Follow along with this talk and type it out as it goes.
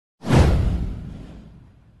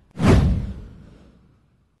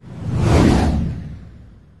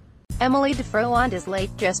Emily Defroand is late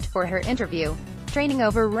just for her interview. Training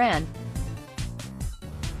overran.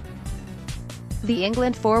 The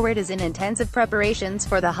England forward is in intensive preparations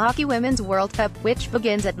for the Hockey Women's World Cup, which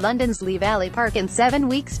begins at London's Lee Valley Park in 7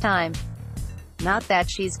 weeks' time. Not that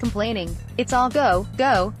she's complaining. It's all go,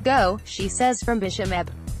 go, go, she says from Bisham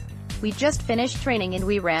Abbey. We just finished training and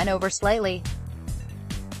we ran over slightly.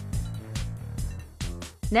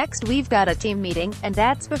 Next we've got a team meeting, and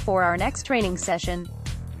that's before our next training session.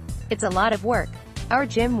 It's a lot of work. Our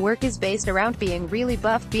gym work is based around being really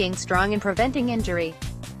buff, being strong and preventing injury.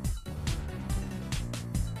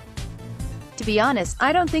 To be honest,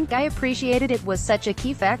 I don't think I appreciated it was such a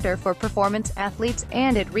key factor for performance athletes,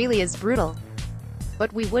 and it really is brutal.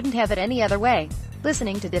 But we wouldn't have it any other way.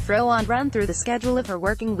 Listening to Defroand run through the schedule of her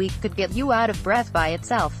working week could get you out of breath by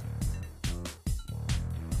itself.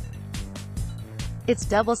 It's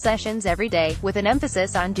double sessions every day, with an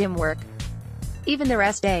emphasis on gym work. Even the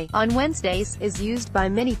rest day, on Wednesdays, is used by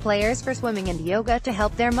many players for swimming and yoga to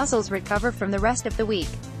help their muscles recover from the rest of the week.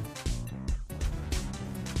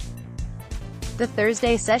 The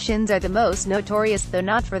Thursday sessions are the most notorious, though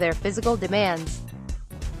not for their physical demands.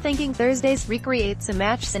 Thinking Thursdays recreates a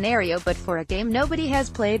match scenario but for a game nobody has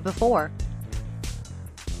played before.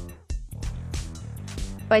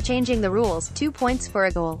 By changing the rules, 2 points for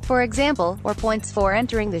a goal, for example, or points for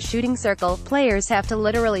entering the shooting circle, players have to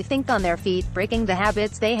literally think on their feet, breaking the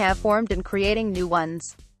habits they have formed and creating new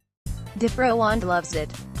ones. Defroand loves it.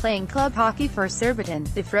 Playing club hockey for Surbiton,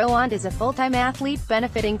 Defroand is a full-time athlete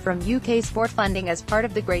benefiting from UK sport funding as part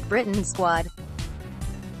of the Great Britain squad.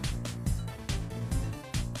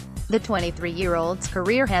 The 23-year-old's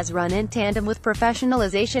career has run in tandem with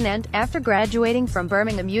professionalization and, after graduating from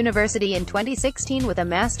Birmingham University in 2016 with a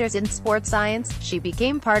master's in sports science, she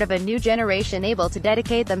became part of a new generation able to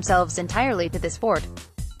dedicate themselves entirely to the sport.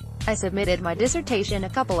 I submitted my dissertation a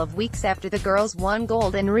couple of weeks after the girls won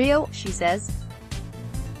gold in Rio, she says.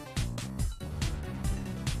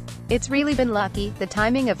 It's really been lucky, the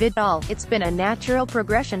timing of it all. It's been a natural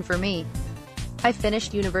progression for me. I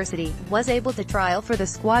finished university, was able to trial for the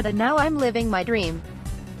squad, and now I'm living my dream.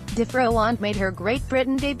 Defroand made her Great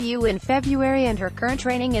Britain debut in February and her current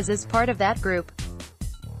training is as part of that group.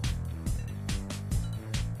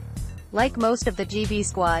 Like most of the GB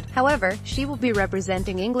squad, however, she will be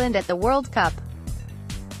representing England at the World Cup.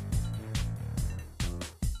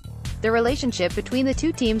 The relationship between the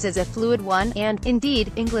two teams is a fluid one, and,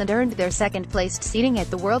 indeed, England earned their second-placed seeding at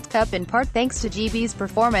the World Cup in part thanks to GB's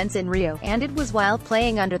performance in Rio, and it was while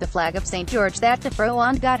playing under the flag of St. George that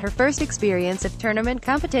Defroand got her first experience of tournament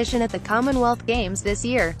competition at the Commonwealth Games this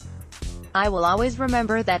year. I will always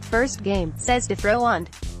remember that first game, says Defroand.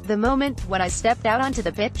 The moment when I stepped out onto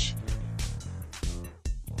the pitch.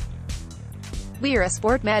 We're a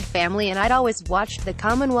sport-mad family and I'd always watched the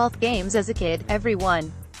Commonwealth Games as a kid, every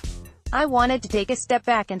one. I wanted to take a step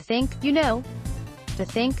back and think, you know, to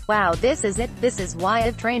think, wow, this is it, this is why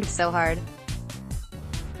I've trained so hard.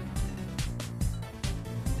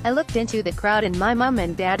 I looked into the crowd and my mum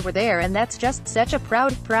and dad were there, and that's just such a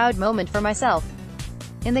proud moment for myself.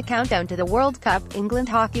 In the countdown to the World Cup, England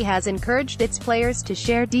Hockey has encouraged its players to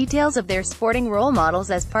share details of their sporting role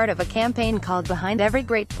models as part of a campaign called Behind Every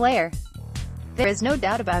Great Player. There is no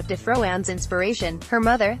doubt about Defroand's inspiration, her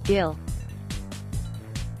mother, Gil.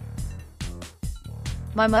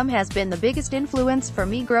 My mum has been the biggest influence for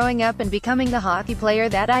me growing up and becoming the hockey player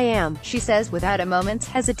that I am, she says without a moment's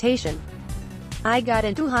hesitation. I got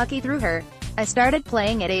into hockey through her. I started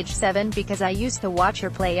playing at age 7 because I used to watch her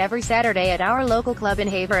play every Saturday at our local club in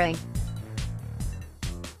Havering.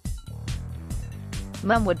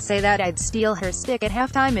 Mum would say that I'd steal her stick at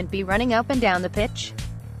halftime and be running up and down the pitch.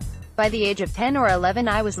 By the age of 10 or 11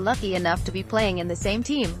 I was lucky enough to be playing in the same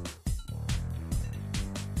team.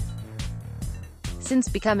 Since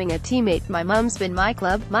becoming a teammate, my mum's been my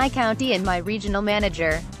club, my county and my regional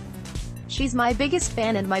manager. She's my biggest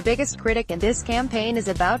fan and my biggest critic, and this campaign is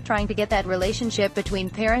about trying to get that relationship between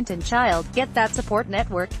parent and child, get that support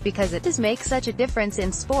network, because it does make such a difference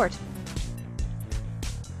in sport.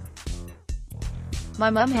 My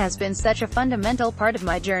mum has been such a fundamental part of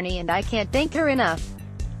my journey and I can't thank her enough.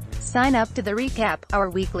 Sign up to The Recap, our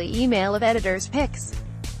weekly email of editors' picks.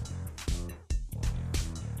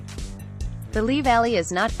 The Lee Valley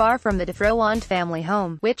is not far from the Defroand family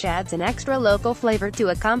home, which adds an extra local flavor to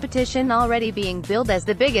a competition already being billed as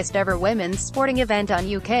the biggest ever women's sporting event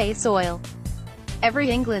on UK soil. Every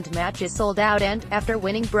England match is sold out and, after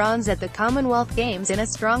winning bronze at the Commonwealth Games in a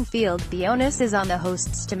strong field, the onus is on the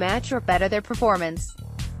hosts to match or better their performance.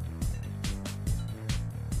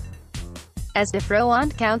 As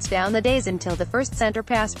Defroand counts down the days until the first centre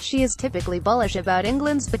pass, she is typically bullish about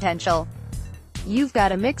England's potential. "You've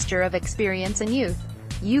got a mixture of experience and youth.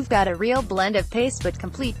 You've got a real blend of pace but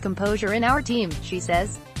complete composure in our team," she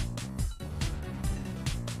says.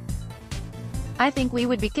 "I think we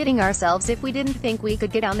would be kidding ourselves if we didn't think we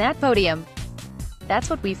could get on that podium. That's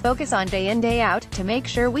what we focus on day in day out, to make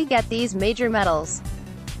sure we get these major medals.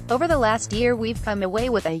 Over the last year we've come away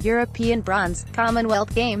with a European bronze,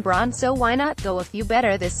 Commonwealth Game bronze, so why not go a few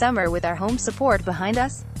better this summer with our home support behind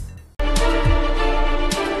us?"